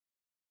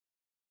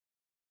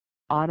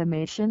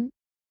Automation.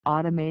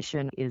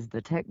 Automation is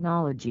the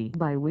technology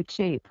by which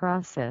a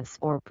process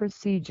or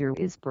procedure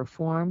is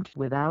performed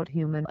without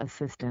human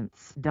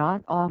assistance.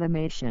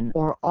 Automation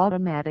or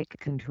automatic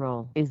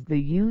control is the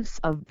use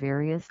of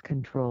various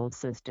control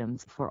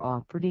systems for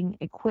operating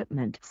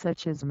equipment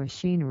such as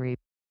machinery,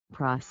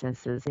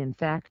 processes in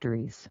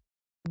factories,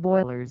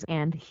 boilers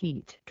and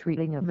heat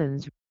treating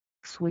ovens,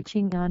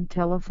 switching on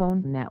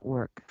telephone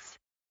networks,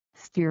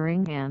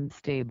 steering and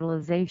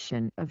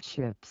stabilization of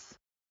ships,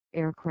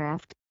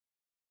 aircraft,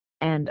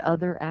 and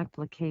other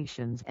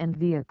applications and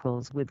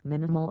vehicles with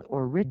minimal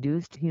or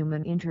reduced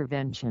human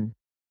intervention.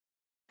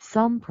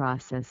 Some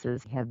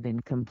processes have been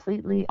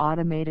completely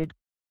automated.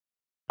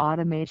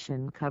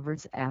 Automation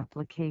covers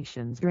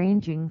applications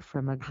ranging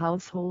from a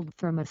household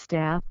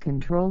thermostat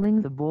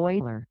controlling the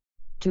boiler,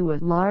 to a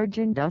large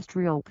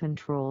industrial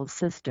control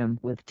system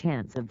with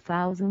tens of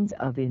thousands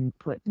of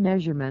input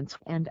measurements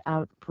and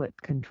output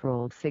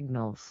control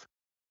signals.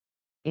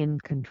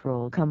 In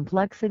control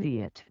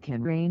complexity it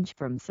can range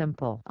from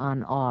simple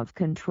on-off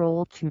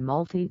control to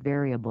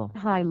multi-variable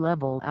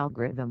high-level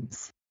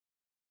algorithms.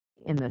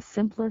 In the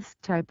simplest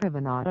type of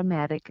an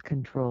automatic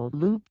control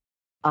loop,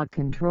 a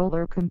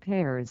controller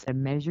compares a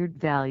measured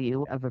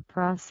value of a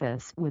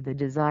process with a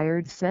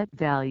desired set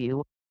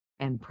value,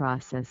 and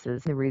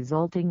processes the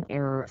resulting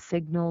error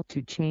signal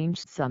to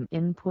change some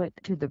input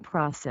to the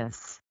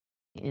process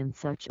in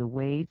such a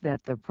way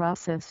that the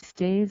process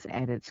stays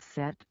at its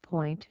set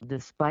point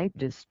despite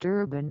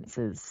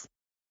disturbances.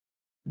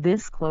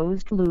 This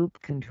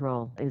closed-loop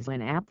control is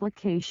an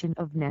application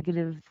of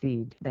negative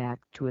feedback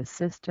to a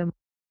system.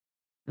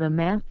 The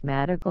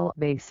mathematical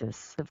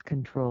basis of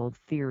control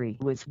theory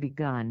was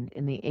begun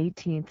in the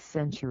 18th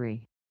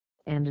century,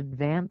 and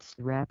advanced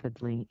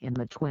rapidly in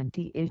the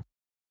 20th.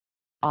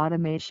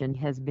 Automation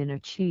has been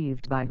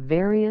achieved by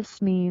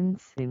various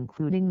means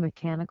including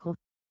mechanical,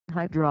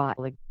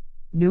 hydraulic,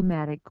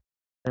 pneumatic,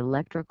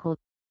 electrical,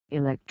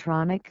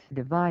 electronic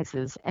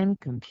devices and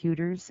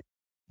computers,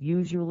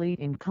 usually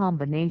in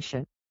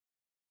combination.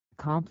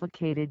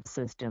 Complicated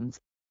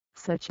systems,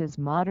 such as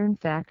modern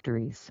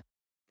factories,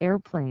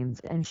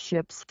 airplanes and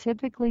ships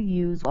typically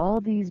use all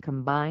these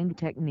combined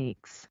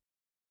techniques.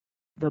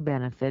 The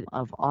benefit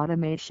of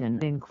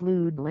automation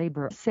include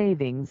labor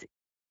savings,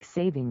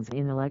 savings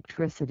in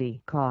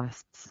electricity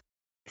costs,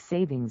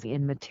 savings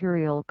in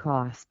material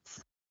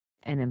costs,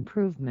 and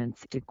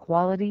improvements to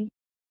quality,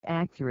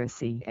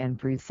 accuracy and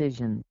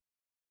precision.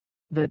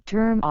 The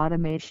term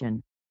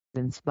automation,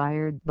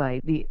 inspired by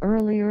the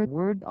earlier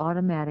word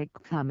automatic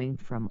coming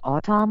from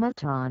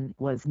automaton,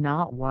 was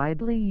not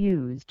widely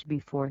used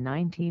before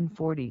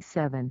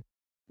 1947,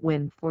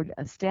 when Ford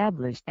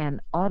established an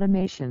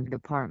automation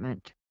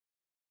department.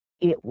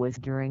 It was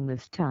during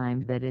this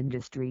time that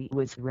industry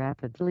was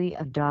rapidly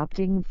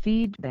adopting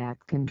feedback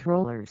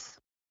controllers,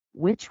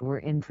 which were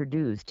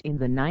introduced in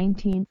the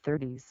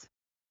 1930s.